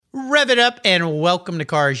Rev it up and welcome to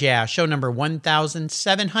Cars Yeah, show number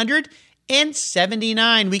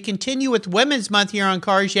 1779. We continue with Women's Month here on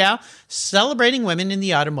Cars Yeah, celebrating women in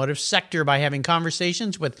the automotive sector by having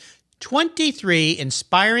conversations with 23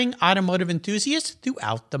 inspiring automotive enthusiasts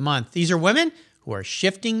throughout the month. These are women who are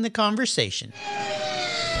shifting the conversation.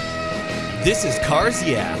 This is Cars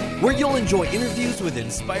Yeah, where you'll enjoy interviews with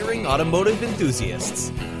inspiring automotive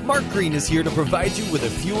enthusiasts. Mark Green is here to provide you with a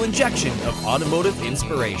fuel injection of automotive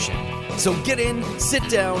inspiration. So get in, sit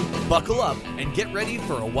down, buckle up, and get ready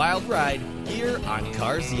for a wild ride here on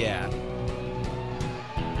Cars Yeah.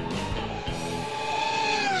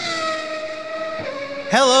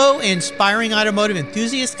 Hello, inspiring automotive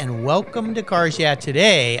enthusiasts, and welcome to Cars Yeah.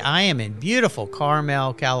 Today, I am in beautiful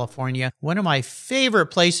Carmel, California, one of my favorite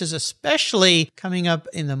places, especially coming up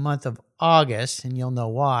in the month of August, and you'll know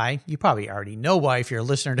why. You probably already know why if you're a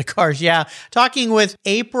listener to Cars Yeah. Talking with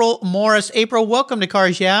April Morris. April, welcome to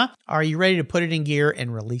Cars Yeah. Are you ready to put it in gear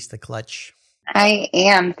and release the clutch? I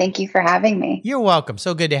am. Thank you for having me. You're welcome.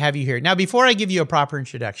 So good to have you here. Now, before I give you a proper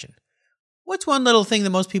introduction, what's one little thing that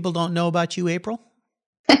most people don't know about you, April?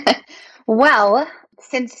 Well,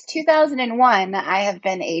 since 2001, I have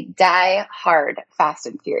been a die-hard Fast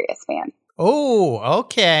and Furious fan. Oh,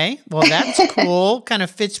 okay. Well, that's cool. Kind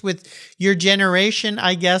of fits with your generation,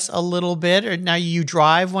 I guess, a little bit. Or now you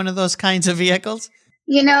drive one of those kinds of vehicles?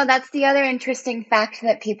 You know, that's the other interesting fact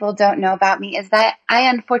that people don't know about me is that I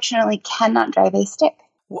unfortunately cannot drive a stick.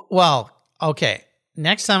 Well, okay.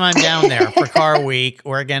 Next time I'm down there for Car Week,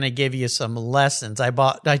 we're going to give you some lessons. I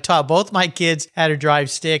taught both my kids how to drive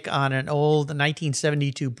stick on an old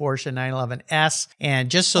 1972 Porsche 911S, and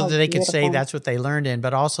just so that they could say that's what they learned in,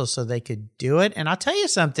 but also so they could do it. And I'll tell you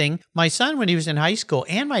something, my son, when he was in high school,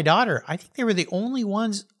 and my daughter, I think they were the only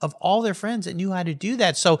ones of all their friends that knew how to do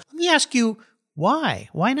that. So let me ask you, why?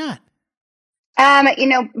 Why not? You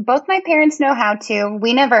know, both my parents know how to.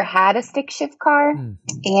 We never had a stick shift car.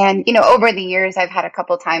 And, you know, over the years, I've had a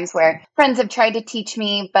couple times where friends have tried to teach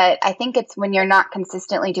me, but I think it's when you're not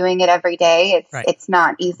consistently doing it every day, it's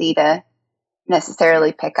not easy to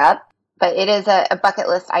necessarily pick up. But it is a bucket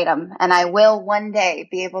list item, and I will one day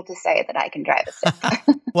be able to say that I can drive a stick.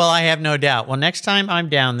 Well, I have no doubt. Well, next time I'm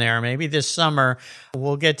down there, maybe this summer,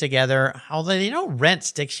 we'll get together. Although they don't rent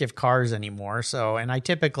stick shift cars anymore, and I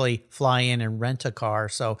typically fly in and rent a car.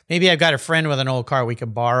 So maybe I've got a friend with an old car we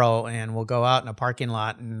could borrow, and we'll go out in a parking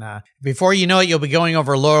lot. And before you know it, you'll be going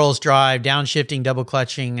over Laurel's Drive, downshifting, double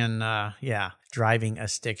clutching, and driving a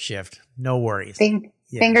stick shift. No worries.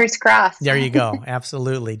 Fingers crossed. There you go.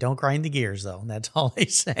 Absolutely. Don't grind the gears, though. That's all they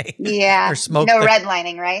say. Yeah. Or smoke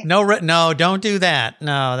redlining, right? No, don't do that.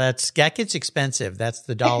 No, that gets expensive. That's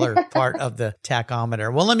the dollar part of the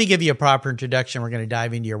tachometer. Well, let me give you a proper introduction. We're going to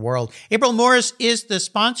dive into your world. April Morris is the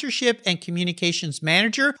sponsorship and communications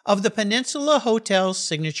manager of the Peninsula Hotel's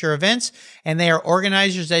signature events, and they are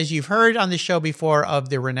organizers, as you've heard on the show before, of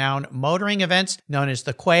the renowned motoring events known as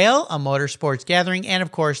the Quail, a motorsports gathering, and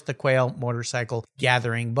of course, the Quail Motorcycle Gathering,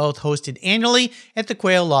 both hosted annually at the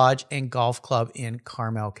Quail Lodge and Golf Club in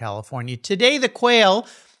Carmel, California. Today, the Quail,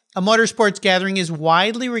 a motorsports gathering, is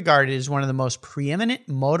widely regarded as one of the most preeminent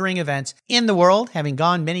motoring events in the world. Having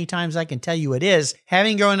gone many times, I can tell you it is.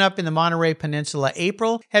 Having grown up in the Monterey Peninsula,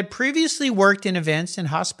 April had previously worked in events and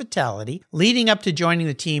hospitality, leading up to joining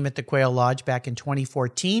the team at the Quail Lodge back in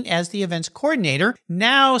 2014 as the events coordinator.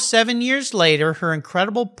 Now, 7 years later, her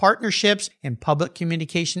incredible partnerships and public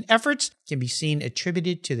communication efforts can be seen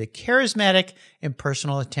attributed to the charismatic and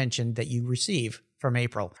personal attention that you receive from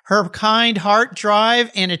April. Her kind heart,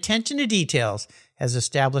 drive, and attention to details has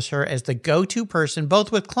established her as the go-to person,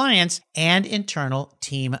 both with clients and internal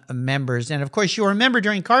team members. And of course, you'll remember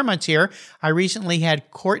during Car Months here, I recently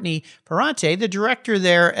had Courtney Ferrante, the director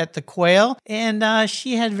there at the Quail, and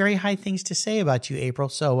she had very high things to say about you, April.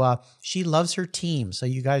 So she loves her team. So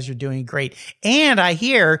you guys are doing great. And I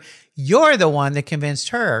hear you're the one that convinced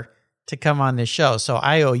her to come on this show. So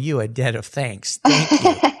I owe you a debt of thanks. Thank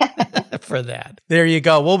you. For that. There you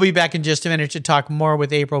go. We'll be back in just a minute to talk more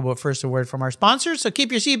with April, but first a word from our sponsors. So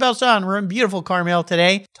keep your seatbelts on. We're in beautiful Carmel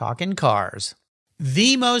today, talking cars.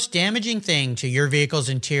 The most damaging thing to your vehicle's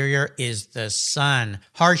interior is the sun.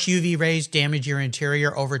 Harsh UV rays damage your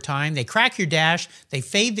interior over time. They crack your dash, they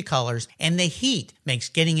fade the colors, and the heat makes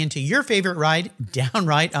getting into your favorite ride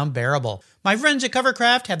downright unbearable. My friends at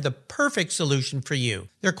Covercraft have the perfect solution for you.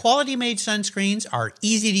 Their quality-made sunscreens are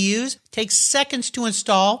easy to use, take seconds to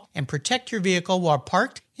install, and protect your vehicle while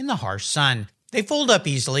parked in the harsh sun. They fold up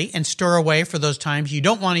easily and store away for those times you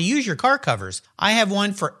don't want to use your car covers. I have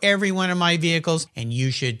one for every one of my vehicles, and you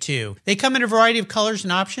should too. They come in a variety of colors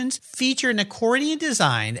and options, feature an accordion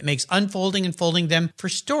design that makes unfolding and folding them for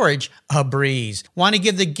storage a breeze. Want to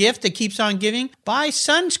give the gift that keeps on giving? Buy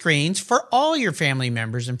sunscreens for all your family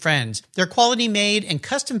members and friends. They're quality made and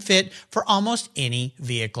custom fit for almost any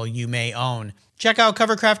vehicle you may own. Check out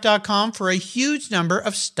covercraft.com for a huge number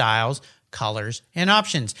of styles, colors, and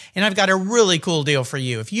options. And I've got a really cool deal for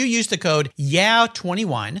you. If you use the code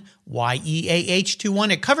YEAH21,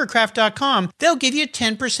 YEAH21 at covercraft.com, they'll give you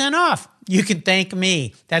 10% off. You can thank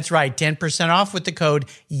me. That's right, 10% off with the code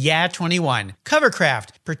YEAH21.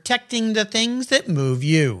 Covercraft, protecting the things that move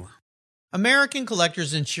you. American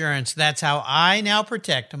Collectors Insurance, that's how I now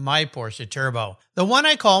protect my Porsche Turbo, the one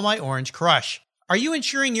I call my Orange Crush. Are you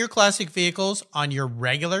insuring your classic vehicles on your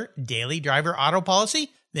regular daily driver auto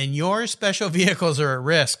policy? Then your special vehicles are at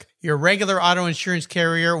risk. Your regular auto insurance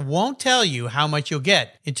carrier won't tell you how much you'll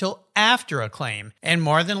get until after a claim, and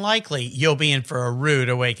more than likely, you'll be in for a rude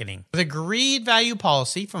awakening. With agreed value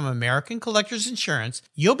policy from American Collectors Insurance,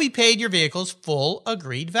 you'll be paid your vehicle's full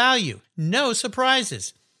agreed value. No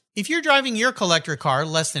surprises. If you're driving your collector car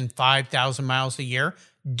less than 5,000 miles a year,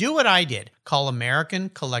 do what I did. Call American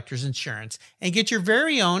Collectors Insurance and get your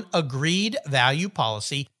very own agreed value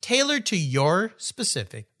policy tailored to your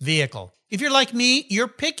specific vehicle. If you're like me, you're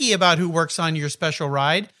picky about who works on your special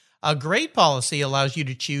ride. A great policy allows you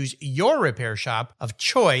to choose your repair shop of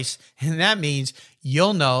choice, and that means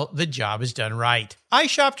you'll know the job is done right. I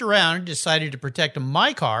shopped around and decided to protect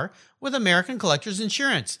my car with American Collectors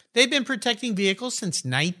Insurance. They've been protecting vehicles since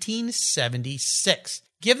 1976.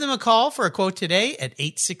 Give them a call for a quote today at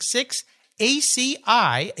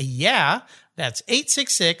 866-ACI-YEAH. That's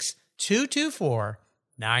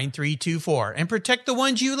 866-224-9324. And protect the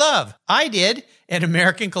ones you love. I did at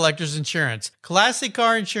American Collectors Insurance. Classic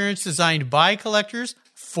car insurance designed by collectors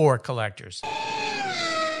for collectors.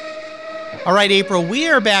 All right, April, we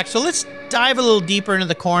are back. So let's dive a little deeper into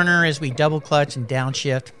the corner as we double clutch and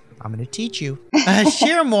downshift. I'm going to teach you.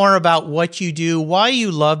 Share more about what you do, why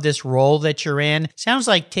you love this role that you're in. Sounds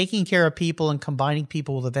like taking care of people and combining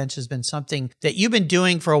people with events has been something that you've been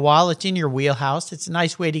doing for a while. It's in your wheelhouse. It's a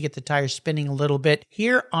nice way to get the tires spinning a little bit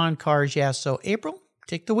here on Cars Yeah. So April,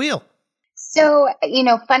 take the wheel. So,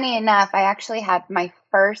 funny enough, I actually had my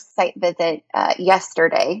first site visit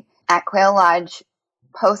yesterday at Quail Lodge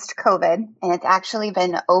post-COVID, and it's actually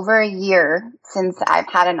been over a year since I've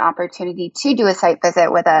had an opportunity to do a site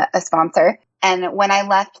visit with a sponsor. And when I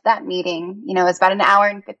left that meeting, it was about an hour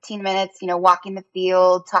and 15 minutes, walking the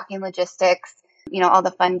field, talking logistics, all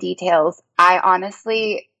the fun details. I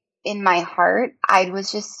honestly, in my heart, I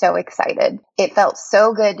was just so excited. It felt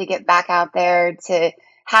so good to get back out there, to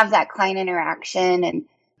have that client interaction and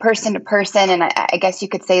person to person. And I guess you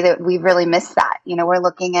could say that we really missed that. We're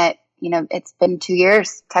looking at, it's been 2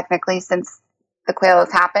 years technically since the quail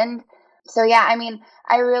has happened. So yeah,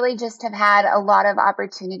 I really just have had a lot of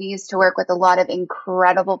opportunities to work with a lot of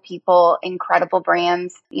incredible people, incredible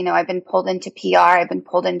brands. I've been pulled into PR, I've been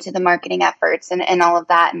pulled into the marketing efforts and all of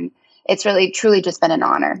that. And it's really, truly just been an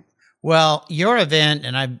honor. Well, your event,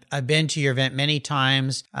 and I've been to your event many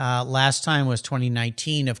times. Last time was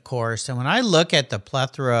 2019, of course. And when I look at the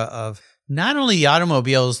plethora of not only the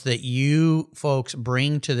automobiles that you folks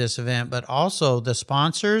bring to this event, but also the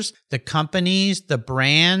sponsors, the companies, the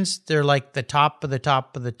brands, they're like the top of the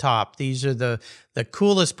top of the top. These are the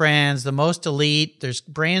coolest brands, the most elite. There's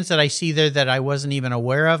brands that I see there that I wasn't even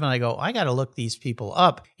aware of. And I go, I got to look these people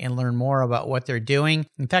up and learn more about what they're doing.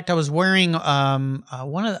 In fact, I was wearing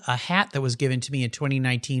a hat that was given to me in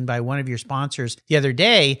 2019 by one of your sponsors the other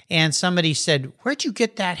day. And somebody said, where'd you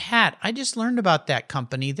get that hat? I just learned about that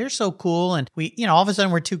company. They're so cool. And we, all of a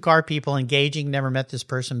sudden we're two car people engaging, never met this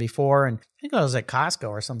person before. And I think I was at Costco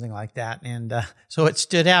or something like that. And so it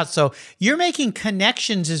stood out. So you're making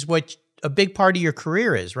connections is what a big part of your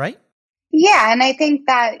career is, right? Yeah. And I think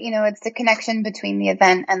that, it's the connection between the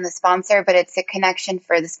event and the sponsor, but it's a connection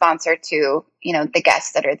for the sponsor to, the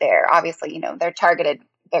guests that are there. Obviously, they're targeted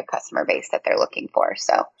their customer base that they're looking for.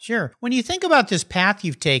 So sure. When you think about this path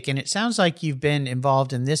you've taken, it sounds like you've been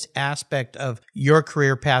involved in this aspect of your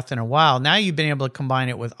career path in a while. Now you've been able to combine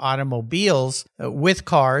it with automobiles, with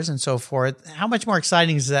cars and so forth. How much more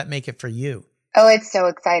exciting does that make it for you? Oh, it's so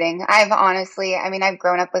exciting. I've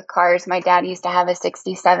grown up with cars. My dad used to have a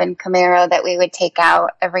 67 Camaro that we would take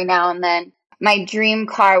out every now and then. My dream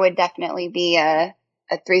car would definitely be a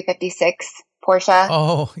 356 Porsche.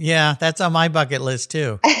 Oh, yeah. That's on my bucket list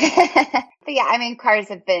too. But yeah, cars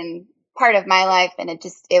have been part of my life, and it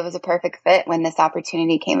was a perfect fit when this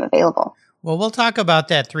opportunity came available. Well, we'll talk about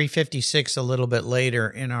that 356 a little bit later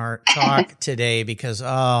in our talk today because,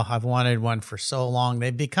 I've wanted one for so long.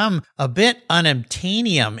 They've become a bit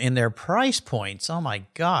unobtainium in their price points. Oh my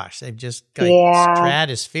gosh. They've just got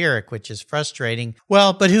stratospheric, which is frustrating.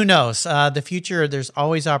 Well, but who knows? The future, there's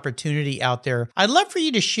always opportunity out there. I'd love for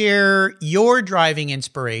you to share your driving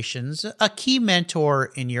inspirations, a key mentor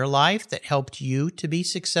in your life that helped you to be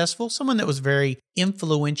successful, someone that was very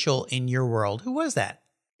influential in your world. Who was that?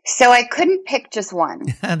 So I couldn't pick just one.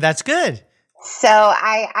 That's good. So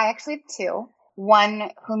I actually have two. One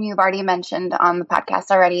whom you've already mentioned on the podcast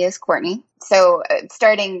already is Courtney. So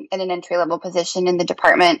starting in an entry-level position in the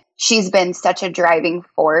department, she's been such a driving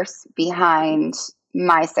force behind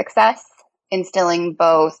my success, instilling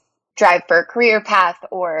both drive for a career path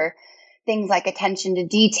or things like attention to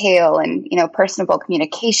detail and, personable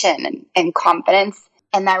communication and confidence.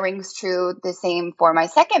 And that rings true the same for my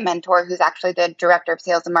second mentor, who's actually the director of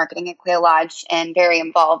sales and marketing at Quail Lodge and very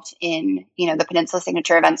involved in, the Peninsula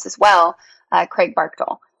Signature events as well, Craig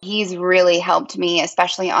Barkdale. He's really helped me,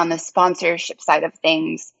 especially on the sponsorship side of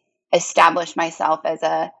things, establish myself as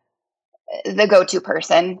the go-to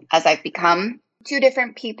person as I've become. Two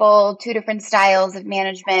different people, two different styles of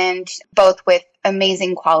management, both with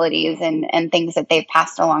amazing qualities and things that they've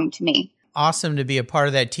passed along to me. Awesome to be a part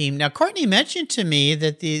of that team. Now, Courtney mentioned to me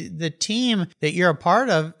that the team that you're a part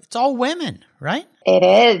of, it's all women, right? It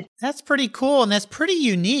is. That's pretty cool. And that's pretty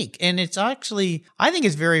unique. And it's actually, I think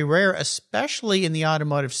it's very rare, especially in the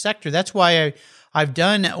automotive sector. That's why I've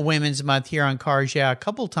done Women's Month here on Cars Yeah a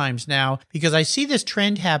couple times now, because I see this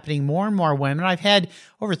trend happening, more and more women. I've had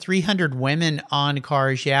over 300 women on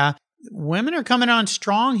Cars Yeah. Women are coming on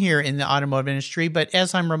strong here in the automotive industry, but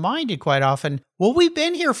as I'm reminded quite often, well, we've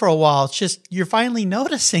been here for a while. It's just you're finally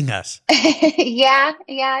noticing us. Yeah,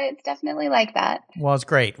 it's definitely like that. Well, it's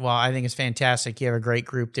great. Well, I think it's fantastic. You have a great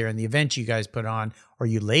group there, and the event you guys put on, or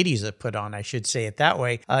you ladies have put on, I should say it that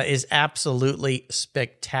way, is absolutely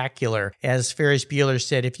spectacular. As Ferris Bueller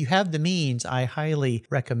said, if you have the means, I highly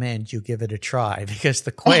recommend you give it a try because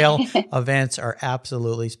the Quail events are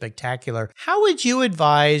absolutely spectacular. How would you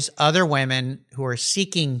advise other women who are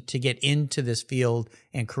seeking to get into this field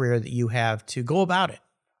and career that you have to go about it?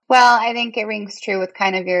 Well, I think it rings true with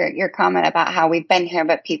kind of your comment about how we've been here,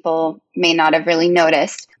 but people may not have really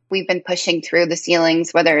noticed. We've been pushing through the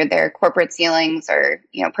ceilings, whether they're corporate ceilings or,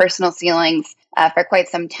 personal ceilings for quite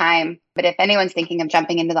some time. But if anyone's thinking of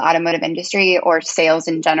jumping into the automotive industry or sales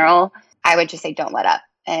in general, I would just say don't let up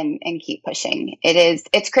and keep pushing.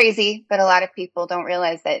 It's crazy, but a lot of people don't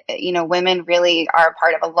realize that, women really are a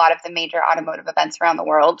part of a lot of the major automotive events around the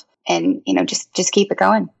world. And, just keep it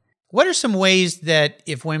going. What are some ways that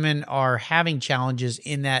if women are having challenges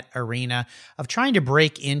in that arena of trying to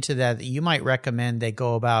break into that you might recommend they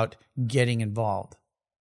go about getting involved?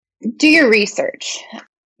 Do your research,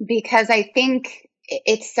 because I think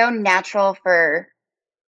it's so natural for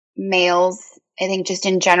males. I think just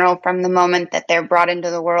in general, from the moment that they're brought into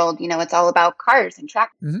the world, it's all about cars and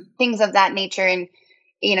track, things of that nature. And,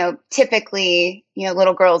 typically,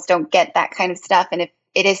 little girls don't get that kind of stuff. And if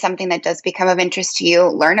it is something that does become of interest to you,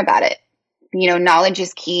 learn about it. Knowledge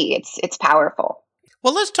is key. It's powerful.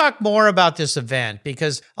 Well, let's talk more about this event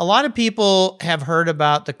because a lot of people have heard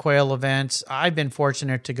about the Quail events. I've been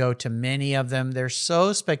fortunate to go to many of them. They're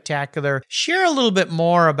so spectacular. Share a little bit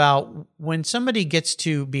more about when somebody gets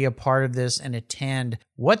to be a part of this and attend,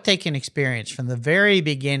 what they can experience from the very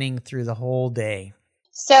beginning through the whole day.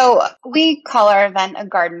 So we call our event a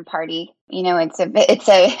garden party. It's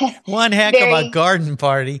a one heck of a garden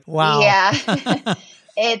party. Wow. Yeah.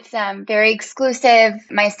 It's very exclusive.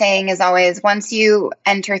 My saying is always, once you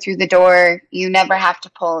enter through the door, you never have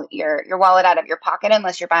to pull your wallet out of your pocket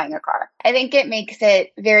unless you're buying a car. I think it makes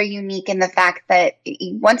it very unique in the fact that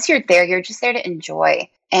once you're there, you're just there to enjoy.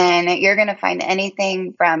 And you're going to find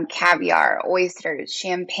anything from caviar, oysters,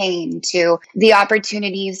 champagne, to the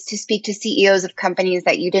opportunities to speak to CEOs of companies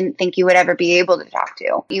that you didn't think you would ever be able to talk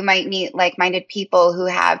to. You might meet like-minded people who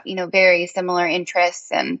have, very similar interests,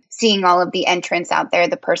 and seeing all of the entrants out there,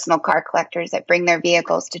 the personal car collectors that bring their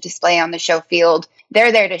vehicles to display on the show field.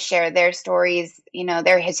 They're there to share their stories,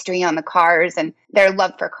 their history on the cars and their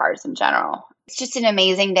love for cars in general. It's just an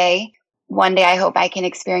amazing day. One day I hope I can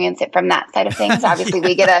experience it from that side of things. Obviously,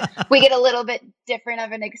 we get a little bit different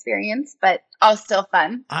of an experience, but all still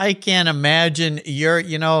fun. I can't imagine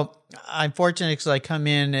I'm fortunate because I come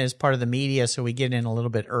in as part of the media, so we get in a little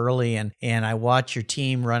bit early and I watch your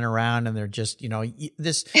team run around and they're just,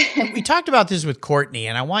 this, we talked about this with Courtney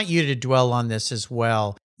and I want you to dwell on this as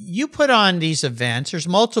well. You put on these events. There's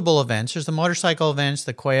multiple events. There's the motorcycle events,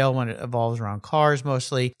 the Quail when it evolves around cars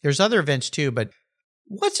mostly. There's other events too, but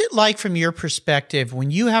What's it like from your perspective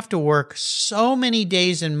when you have to work so many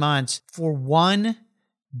days and months for one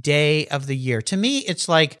day of the year? To me, it's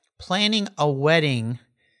like planning a wedding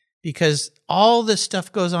because all this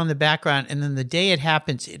stuff goes on in the background, and then the day it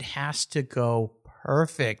happens, it has to go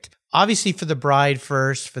perfect. Obviously for the bride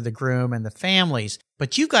first, for the groom and the families,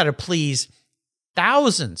 but you've got to please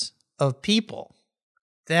thousands of people.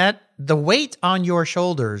 That the weight on your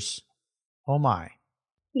shoulders, oh my.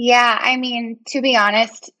 Yeah, I mean, to be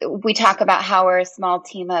honest, we talk about how we're a small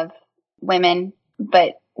team of women,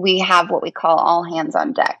 but we have what we call all hands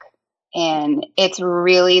on deck. And it's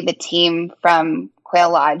really the team from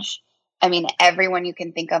Quail Lodge. I mean, everyone you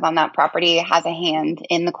can think of on that property has a hand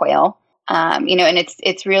in the quail. And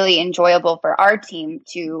it's really enjoyable for our team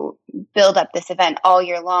to build up this event all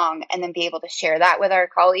year long and then be able to share that with our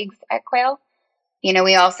colleagues at Quail.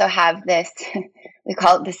 We also have this, we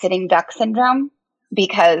call it the sitting duck syndrome,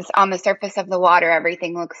 because on the surface of the water,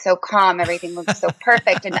 everything looks so calm, everything looks so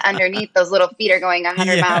perfect, and underneath, those little feet are going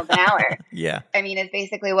 100 miles an hour. Yeah. I mean, it's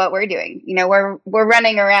basically what we're doing. We're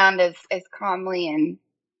running around as calmly and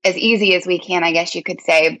as easy as we can, I guess you could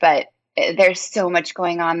say, but there's so much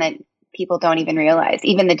going on that people don't even realize,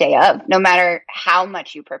 even the day of, no matter how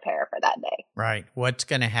much you prepare for that day. Right. What's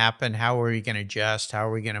going to happen? How are we going to adjust? How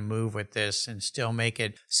are we going to move with this and still make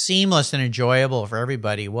it seamless and enjoyable for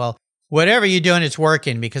everybody? Well, whatever you're doing, it's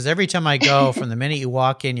working, because every time I go, from the minute you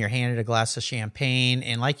walk in, you're handed a glass of champagne.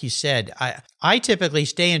 And like you said, I typically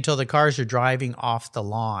stay until the cars are driving off the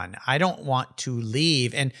lawn. I don't want to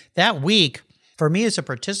leave. And that week, for me as a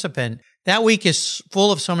participant, that week is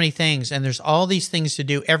full of so many things, and there's all these things to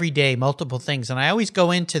do every day, multiple things. And I always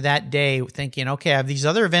go into that day thinking, okay, I have these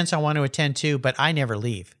other events I want to attend to, but I never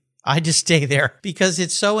leave. I just stay there because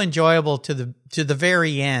it's so enjoyable to the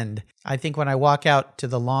very end. I think when I walk out to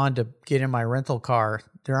the lawn to get in my rental car,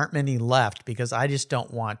 there aren't many left because I just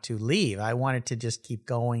don't want to leave. I want it to just keep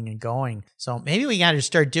going and going. So maybe we got to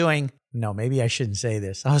start doing, no, maybe I shouldn't say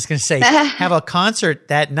this. I was going to say have a concert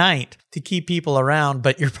that night to keep people around,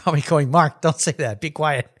 but you're probably going, Mark, don't say that. Be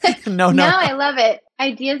quiet. No. No, I love it.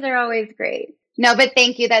 Ideas are always great. No, but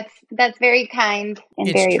thank you. That's very kind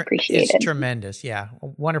and very appreciated. It's tremendous. Yeah.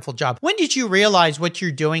 Wonderful job. When did you realize what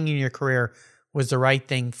you're doing in your career was the right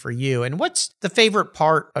thing for you? And what's the favorite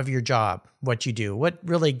part of your job, what you do? What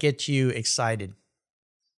really gets you excited?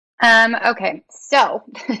 Okay. So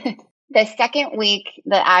the second week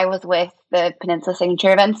that I was with the Peninsula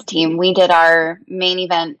Signature Events team, we did our main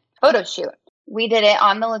event photo shoot. We did it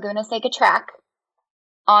on the Laguna Seca track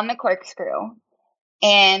on the Corkscrew.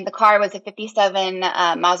 And the car was a 57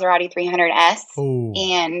 Maserati 300S. Ooh.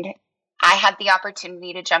 And I had the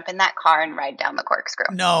opportunity to jump in that car and ride down the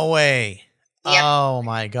Corkscrew. No way. Yep. Oh,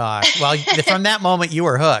 my gosh. Well, from that moment, you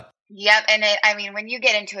were hooked. Yep. And when you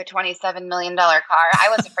get into a $27 million car,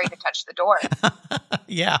 I was afraid to touch the door.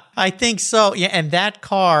 Yeah, I think so. Yeah. And that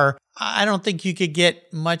car, I don't think you could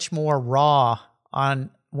get much more raw on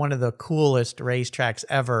one of the coolest racetracks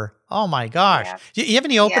ever. Oh my gosh. Yeah. Do you have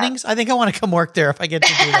any openings? Yeah. I think I want to come work there if I get to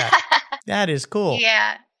do that. That is cool.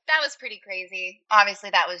 Yeah, that was pretty crazy.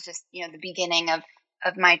 Obviously, that was just, the beginning of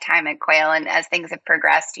my time at Quail. And as things have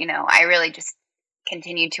progressed, I really just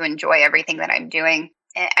continue to enjoy everything that I'm doing.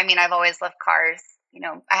 I mean, I've always loved cars.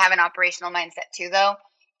 I have an operational mindset too, though.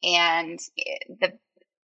 And the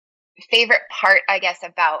favorite part, I guess,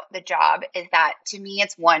 about the job is that to me,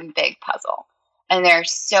 it's one big puzzle. And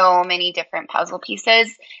there's so many different puzzle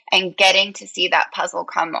pieces, and getting to see that puzzle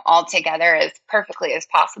come all together as perfectly as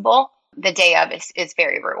possible the day of is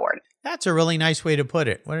very rewarding. That's a really nice way to put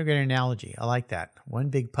it. What a great analogy. I like that. One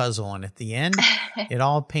big puzzle. And at the end, it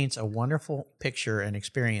all paints a wonderful picture and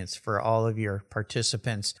experience for all of your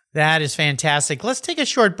participants. That is fantastic. Let's take a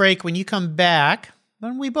short break. When you come back,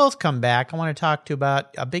 when we both come back, I want to talk to you about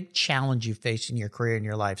a big challenge you faced in your career and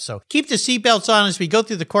your life. So keep the seatbelts on as we go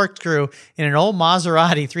through the Corkscrew in an old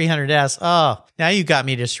Maserati 300S. Oh, now you got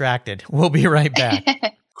me distracted. We'll be right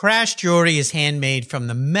back. Crash jewelry is handmade from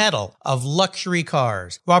the metal of luxury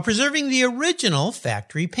cars while preserving the original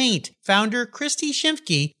factory paint. Founder Christy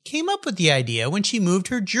Shimke came up with the idea when she moved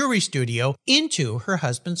her jewelry studio into her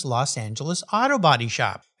husband's Los Angeles auto body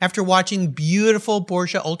shop. After watching beautiful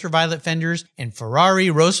Porsche ultraviolet fenders and Ferrari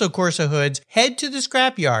Rosso Corsa hoods head to the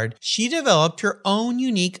scrapyard, she developed her own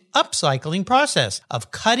unique upcycling process of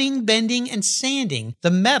cutting, bending, and sanding the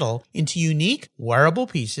metal into unique, wearable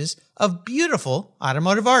pieces of beautiful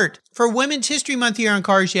automotive art. For Women's History Month here on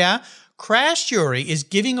Cars Yeah!, Crash Jewelry is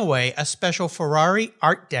giving away a special Ferrari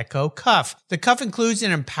Art Deco cuff. The cuff includes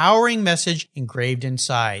an empowering message engraved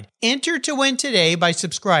inside. Enter to win today by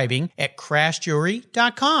subscribing at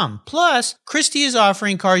crashjewelry.com. Plus, Christy is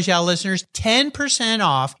offering Cars Yeah listeners 10%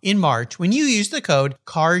 off in March when you use the code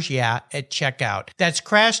CARSYEAH at checkout. That's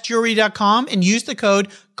crashjewelry.com and use the code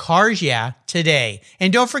CARSYEAH today.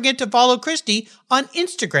 And don't forget to follow Christy on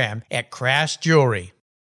Instagram at Crash Jewelry.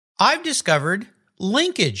 I've discovered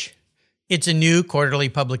Linkage. It's a new quarterly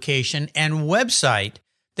publication and website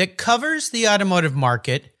that covers the automotive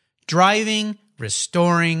market, driving,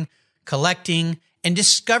 restoring, collecting, and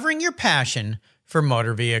discovering your passion for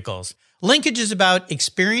motor vehicles. Linkage is about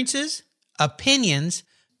experiences, opinions,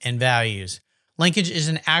 and values. Linkage is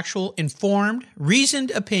an actual informed,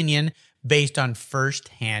 reasoned opinion based on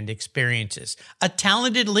first-hand experiences. A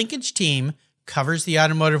talented Linkage team covers the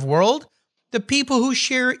automotive world, the people who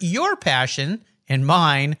share your passion and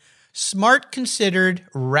mine, smart, considered,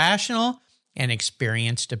 rational, and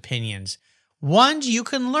experienced opinions. Ones you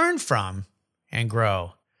can learn from and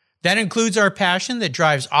grow. That includes our passion that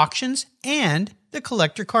drives auctions and the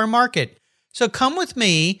collector car market. So come with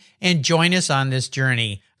me and join us on this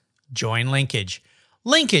journey. Join Linkage.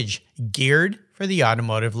 Linkage, geared for the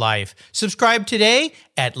automotive life. Subscribe today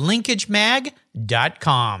at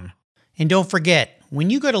linkagemag.com. And don't forget, when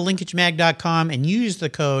you go to linkagemag.com and use the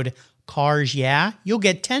code CARSYEAH, you'll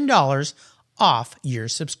get $10 off your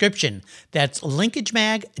subscription. That's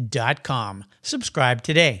linkagemag.com. Subscribe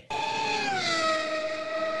today.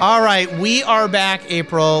 All right, we are back,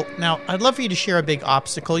 April. Now, I'd love for you to share a big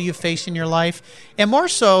obstacle you face in your life, and more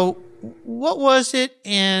so, what was it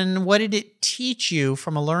and what did it teach you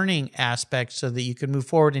from a learning aspect so that you could move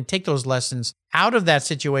forward and take those lessons out of that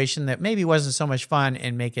situation that maybe wasn't so much fun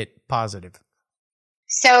and make it positive?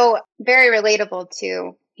 So very relatable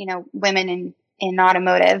to, women in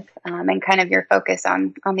automotive, and kind of your focus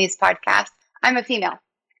on these podcasts. I'm a female,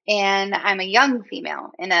 and I'm a young female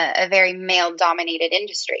in a very male dominated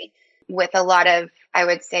industry with a lot of, I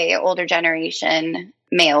would say, older generation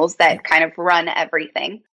males that kind of run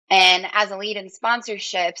everything. And as a lead in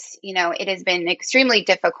sponsorships, it has been extremely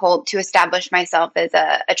difficult to establish myself as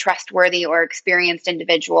a trustworthy or experienced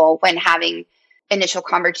individual when having initial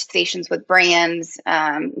conversations with brands,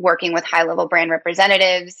 working with high-level brand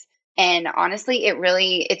representatives. And honestly,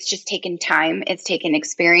 it's just taken time. It's taken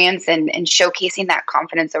experience and showcasing that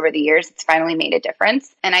confidence over the years. It's finally made a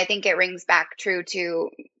difference. And I think it rings back true to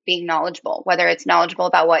being knowledgeable, whether it's knowledgeable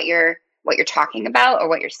about what you're talking about or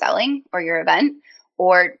what you're selling or your event,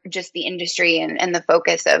 or just the industry and the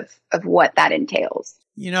focus of what that entails.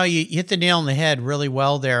 You hit the nail on the head really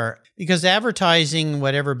well there, because advertising,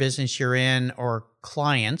 whatever business you're in, or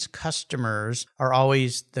clients, customers, are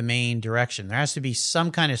always the main direction. There has to be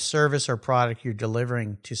some kind of service or product you're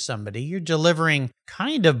delivering to somebody. You're delivering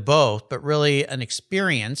kind of both, but really an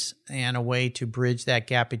experience and a way to bridge that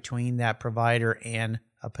gap between that provider and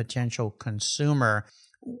a potential consumer.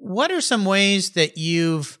 What are some ways that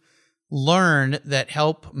you've learned that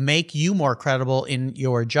help make you more credible in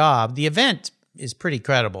your job? The event is pretty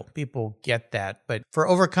credible. People get that. But for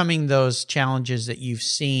overcoming those challenges that you've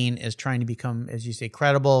seen as trying to become, as you say,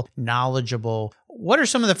 credible, knowledgeable, what are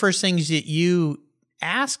some of the first things that you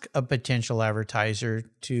ask a potential advertiser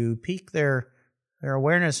to pique their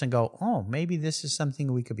awareness and go, oh, maybe this is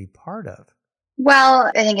something we could be part of? Well,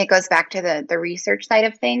 I think it goes back to the research side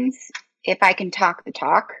of things. If I can talk the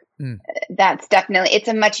talk, that's definitely, it's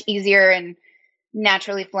a much easier and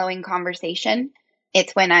naturally flowing conversation.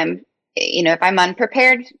 It's when I'm, if I'm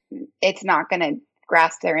unprepared, it's not going to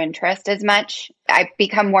grasp their interest as much. I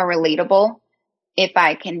become more relatable if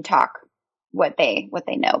I can talk what they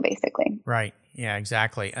know, basically. Right. Yeah,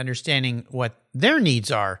 exactly. Understanding what their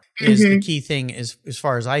needs are is the key thing as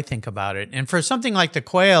far as I think about it. And for something like the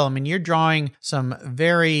Quail, you're drawing some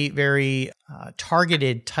very, very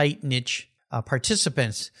targeted, tight niche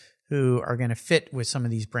participants who are going to fit with some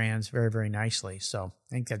of these brands very, very nicely. So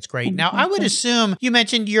I think that's great. Now, I would assume you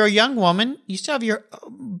mentioned you're a young woman. You still have your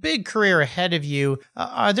big career ahead of you.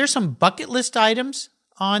 Are there some bucket list items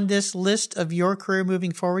on this list of your career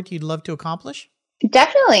moving forward you'd love to accomplish?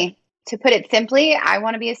 Definitely. To put it simply, I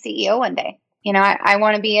want to be a CEO one day. I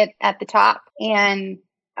want to be at the top. And,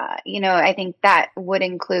 I think that would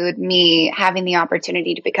include me having the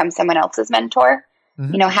opportunity to become someone else's mentor.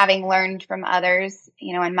 Having learned from others,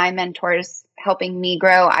 and my mentors helping me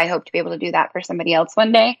grow, I hope to be able to do that for somebody else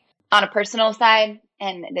one day. On a personal side,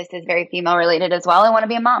 and this is very female related as well, I want to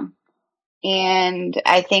be a mom. And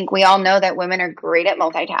I think we all know that women are great at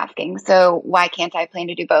multitasking. So why can't I plan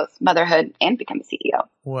to do both motherhood and become a CEO?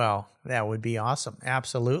 Well, that would be awesome.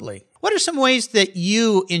 Absolutely. What are some ways that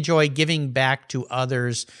you enjoy giving back to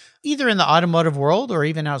others, either in the automotive world or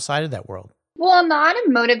even outside of that world? Well, on the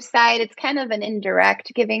automotive side, it's kind of an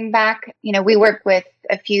indirect giving back. We work with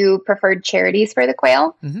a few preferred charities for the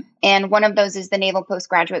quail, and one of those is the Naval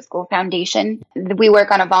Postgraduate School Foundation. We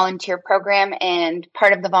work on a volunteer program, and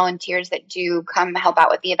part of the volunteers that do come help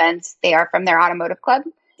out with the events, they are from their automotive club.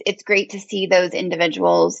 It's great to see those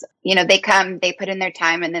individuals, they come, they put in their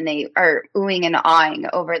time, and then they are oohing and awing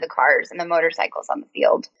over the cars and the motorcycles on the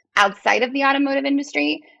field. Outside of the automotive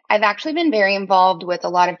industry, I've actually been very involved with a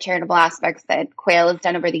lot of charitable aspects that Quail has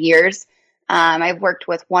done over the years. I've worked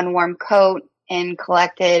with One Warm Coat and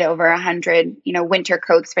collected over 100, winter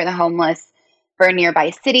coats for the homeless for a nearby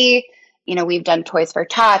city. We've done Toys for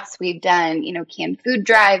Tots. We've done, canned food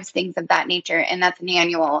drives, things of that nature. And that's an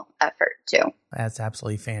annual effort too. That's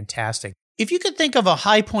absolutely fantastic. If you could think of a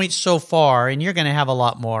high point so far, and you're going to have a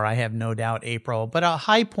lot more, I have no doubt, April, but a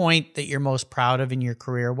high point that you're most proud of in your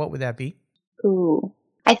career, what would that be? Ooh,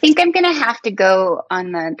 I think I'm going to have to go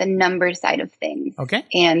on the number side of things. Okay.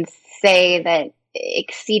 And say that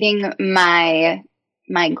exceeding my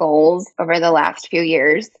goals over the last few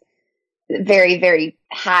years, very, very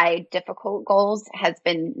high, difficult goals, has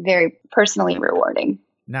been very personally rewarding.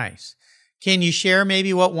 Nice. Can you share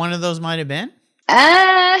maybe what one of those might have been?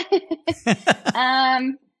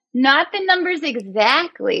 Not the numbers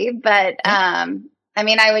exactly, but I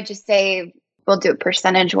would just say we'll do it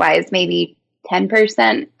percentage wise, maybe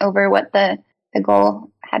 10% over what the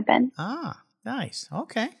goal had been. Ah, nice.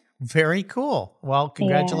 Okay. Very cool. Well,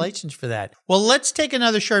 congratulations for that. Well, let's take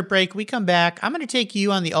another short break. We come back. I'm going to take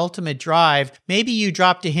you on the ultimate drive. Maybe you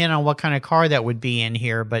dropped a hint on what kind of car that would be in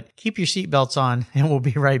here, but keep your seatbelts on and we'll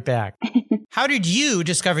be right back. How did you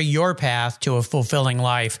discover your path to a fulfilling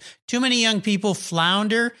life? Too many young people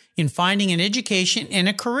flounder in finding an education and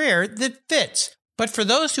a career that fits. But for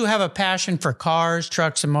those who have a passion for cars,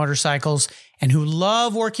 trucks, and motorcycles, and who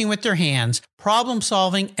love working with their hands, problem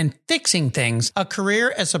solving, and fixing things, a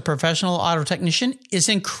career as a professional auto technician is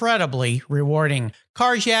incredibly rewarding.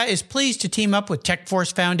 Cars Yeah! is pleased to team up with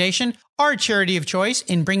TechForce Foundation, our charity of choice,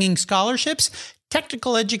 in bringing scholarships,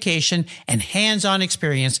 technical education, and hands-on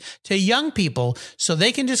experience to young people so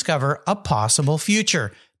they can discover a possible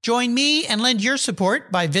future. Join me and lend your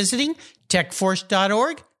support by visiting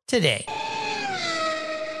techforce.org today.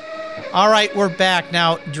 All right, we're back.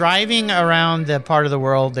 Now, driving around the part of the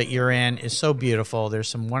world that you're in is so beautiful. There's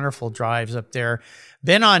some wonderful drives up there.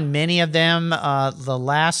 Been on many of them. The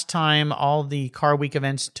last time all the Car Week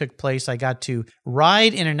events took place, I got to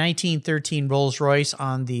ride in a 1913 Rolls-Royce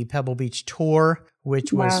on the Pebble Beach Tour,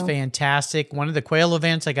 which was fantastic. One of the Quail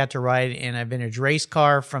events, I got to ride in a vintage race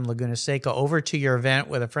car from Laguna Seca over to your event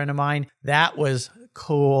with a friend of mine. That was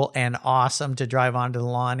cool and awesome to drive onto the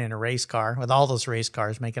lawn in a race car with all those race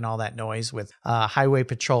cars making all that noise with highway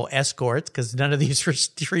patrol escorts, because none of these were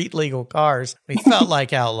street legal cars. We felt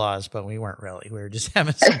like outlaws, but we weren't really. We were just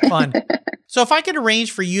having some fun. So if I could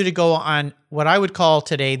arrange for you to go on what I would call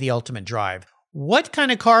today the ultimate drive, what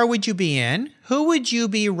kind of car would you be in? Who would you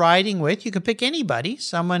be riding with? You could pick anybody,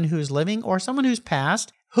 someone who's living or someone who's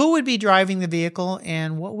passed. Who would be driving the vehicle,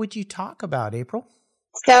 and what would you talk about, April?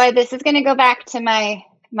 So this is going to go back to my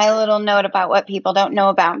little note about what people don't know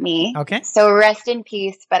about me. Okay. So rest in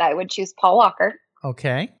peace, but I would choose Paul Walker.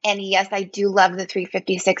 Okay. And yes, I do love the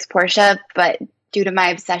 356 Porsche, but due to my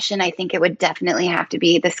obsession, I think it would definitely have to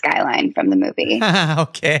be the Skyline from the movie.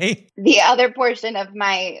 Okay. The other portion of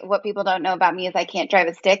what people don't know about me is I can't drive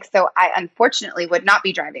a stick. So I unfortunately would not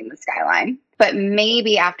be driving the Skyline, but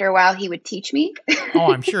maybe after a while he would teach me.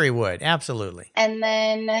 Oh, I'm sure he would. Absolutely. And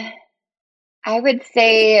then I would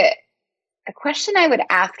say a question I would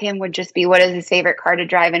ask him would just be, what is his favorite car to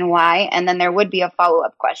drive and why? And then there would be a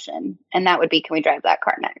follow-up question, and that would be, can we drive that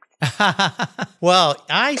car next? Well,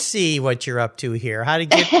 I see what you're up to here. How to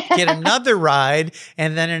get another ride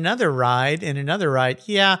and then another ride and another ride.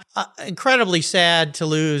 Yeah, incredibly sad to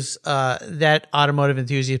lose that automotive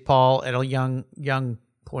enthusiast, Paul, at a young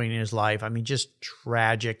point in his life. I mean, just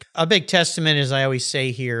tragic. A big testament, as I always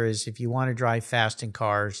say here, is if you want to drive fast in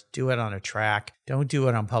cars, do it on a track. Don't do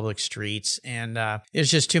it on public streets. And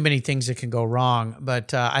there's just too many things that can go wrong. But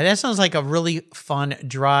that sounds like a really fun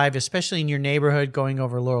drive, especially in your neighborhood going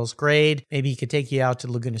over Laurel's Grade. Maybe he could take you out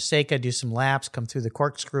to Laguna Seca, do some laps, come through the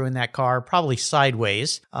corkscrew in that car, probably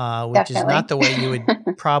sideways, which is not the way you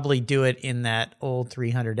would probably do it in that old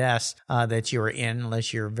 300S that you were in,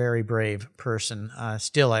 unless you're a very brave person.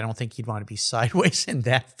 Still, I don't think you'd want to be sideways in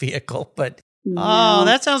that vehicle. But No. Oh,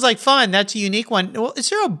 that sounds like fun. That's a unique one. Well, is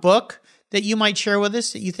there a book that you might share with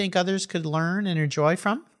us that you think others could learn and enjoy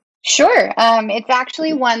from? Sure. It's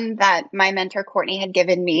actually one that my mentor Courtney had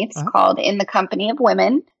given me. It's called In the Company of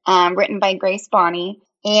Women, written by Grace Bonney.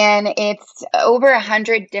 And it's over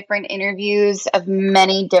 100 different interviews of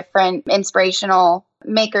many different inspirational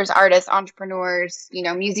makers, artists, entrepreneurs,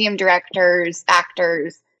 museum directors,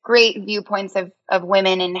 actors, great viewpoints of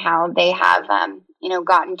women and how they have,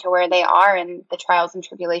 gotten to where they are and the trials and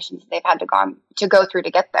tribulations they've had to go through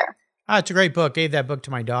to get there. Oh, it's a great book. Gave that book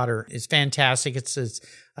to my daughter. It's fantastic. It's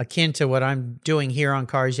akin to what I'm doing here on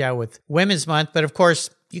Cars Yeah with Women's Month. But of course,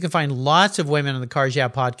 you can find lots of women on the Cars Yeah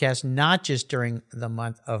podcast, not just during the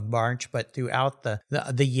month of March, but throughout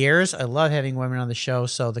the years. I love having women on the show.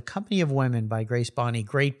 So The Company of Women by Grace Bonney,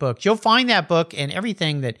 great book. You'll find that book and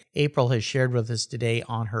everything that April has shared with us today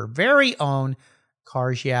on her very own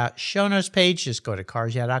Cars Yeah show notes page. Just go to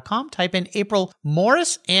carsyeah.com, type in April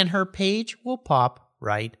Morris, and her page will pop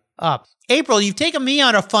right up. April, you've taken me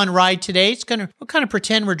on a fun ride today. We'll kind of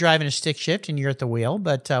pretend we're driving a stick shift and you're at the wheel,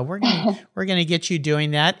 but we're gonna get you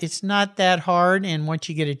doing that. It's not that hard, and once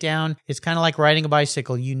you get it down, it's kind of like riding a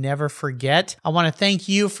bicycle. You never forget. I want to thank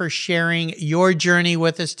you for sharing your journey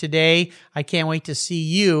with us today. I can't wait to see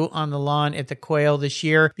you on the lawn at the Quail this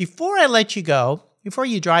year. Before I let you go, before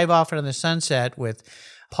you drive off into the sunset with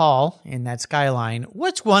Paul in that skyline,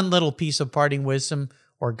 what's one little piece of parting wisdom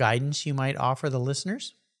or guidance you might offer the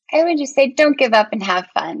listeners? I would just say, don't give up and have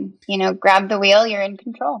fun. Grab the wheel, you're in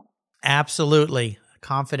control. Absolutely.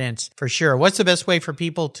 Confidence for sure. What's the best way for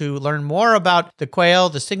people to learn more about the Quail,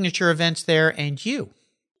 the signature events there, and you?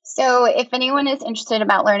 So if anyone is interested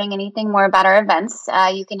about learning anything more about our events,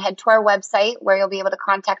 you can head to our website where you'll be able to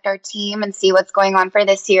contact our team and see what's going on for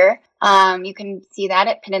this year. You can see that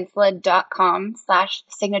at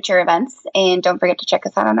peninsula.com/signature events. And don't forget to check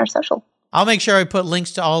us out on our social. I'll make sure I put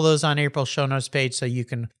links to all those on April's show notes page so you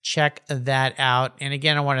can check that out. And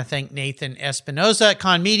again, I want to thank Nathan Espinoza at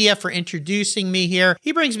Con Media for introducing me here.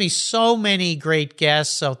 He brings me so many great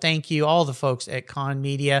guests. So thank you, all the folks at Con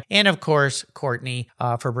Media. And of course, Courtney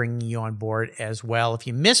for bringing you on board as well. If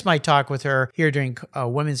you missed my talk with her here during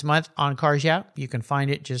Women's Month on Cars Yeah, you can find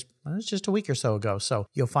it it was just a week or so ago. So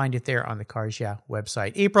you'll find it there on the Cars Yeah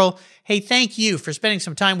website. April, hey, thank you for spending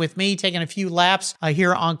some time with me, taking a few laps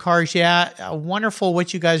here on Cars Yeah. Wonderful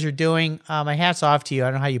what you guys are doing. My hat's off to you.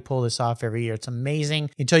 I don't know how you pull this off every year. It's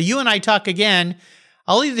amazing. Until you and I talk again,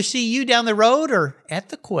 I'll either see you down the road or at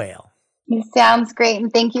the Quail. It sounds great.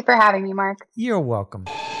 And thank you for having me, Mark. You're welcome.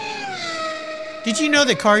 Did you know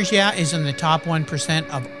that Cars Yeah is in the top 1%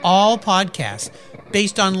 of all podcasts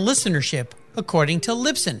based on listenership, according to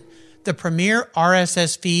Libsyn, the premier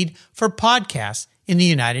RSS feed for podcasts in the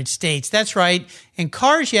United States? That's right. And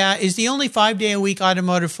Cars Yeah is the only 5-day-a-week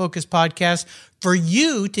automotive-focused podcast for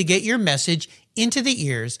you to get your message into the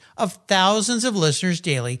ears of thousands of listeners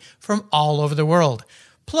daily from all over the world.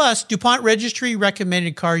 Plus, DuPont Registry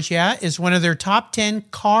recommended Cars Yeah is one of their top 10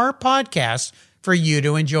 car podcasts for you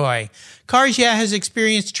to enjoy. Cars Yeah has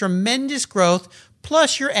experienced tremendous growth,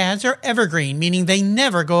 plus your ads are evergreen, meaning they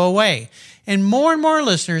never go away. And more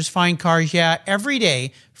listeners find Cars Yeah every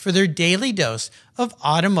day for their daily dose of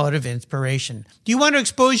automotive inspiration. Do you want to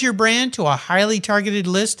expose your brand to a highly targeted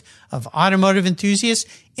list of automotive enthusiasts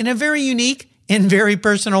in a very unique and very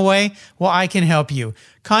personal way? Well, I can help you.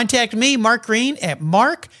 Contact me, Mark Green, at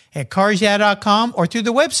mark@carsyeah.com or through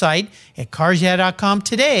the website at carsyeah.com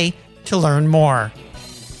today to learn more.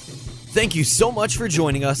 Thank you so much for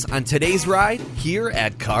joining us on today's ride here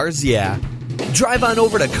at Cars Yeah. Drive on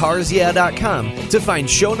over to carsyeah.com to find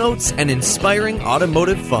show notes and inspiring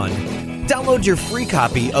automotive fun. Download your free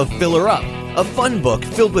copy of Filler Up, a fun book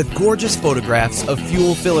filled with gorgeous photographs of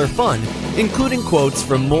fuel filler fun, including quotes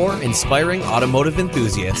from more inspiring automotive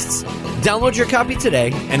enthusiasts. Download your copy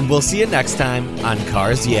today, and we'll see you next time on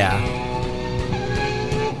Cars Yeah.